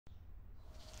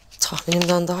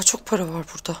Tahminimden daha çok para var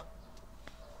burada.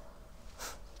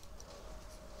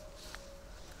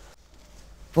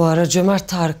 Bu ara cömert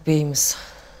Tarık Bey'imiz.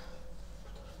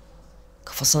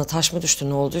 Kafasına taş mı düştü,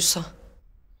 ne olduysa?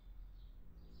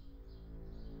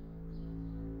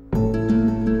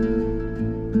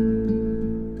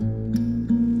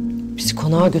 Bizi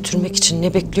konağa götürmek için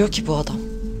ne bekliyor ki bu adam?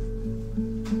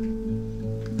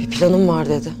 Bir planım var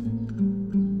dedi.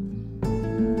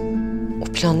 O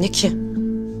plan ne ki?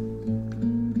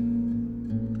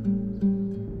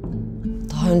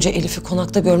 Daha önce Elif'i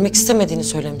konakta görmek istemediğini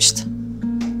söylemişti.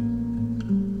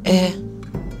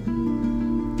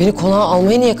 Beni konağa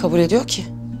almayı niye kabul ediyor ki?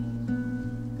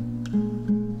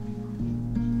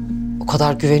 O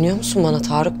kadar güveniyor musun bana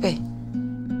Tarık Bey?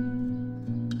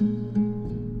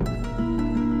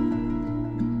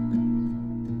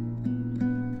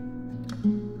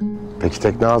 Peki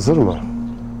tekne hazır mı?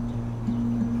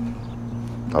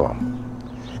 Tamam.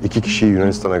 2 kişiyi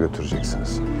Yunanistan'a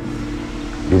götüreceksiniz.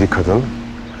 Biri kadın,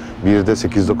 biri de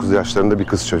 8-9 yaşlarında bir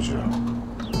kız çocuğu.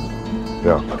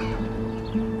 Yok.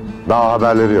 Daha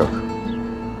haberleri yok.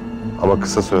 Ama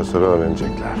kısa süre sonra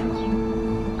öğrenecekler.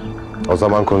 O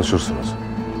zaman konuşursunuz.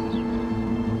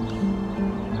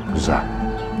 Güzel.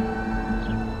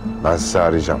 Ben sizi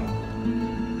arayacağım.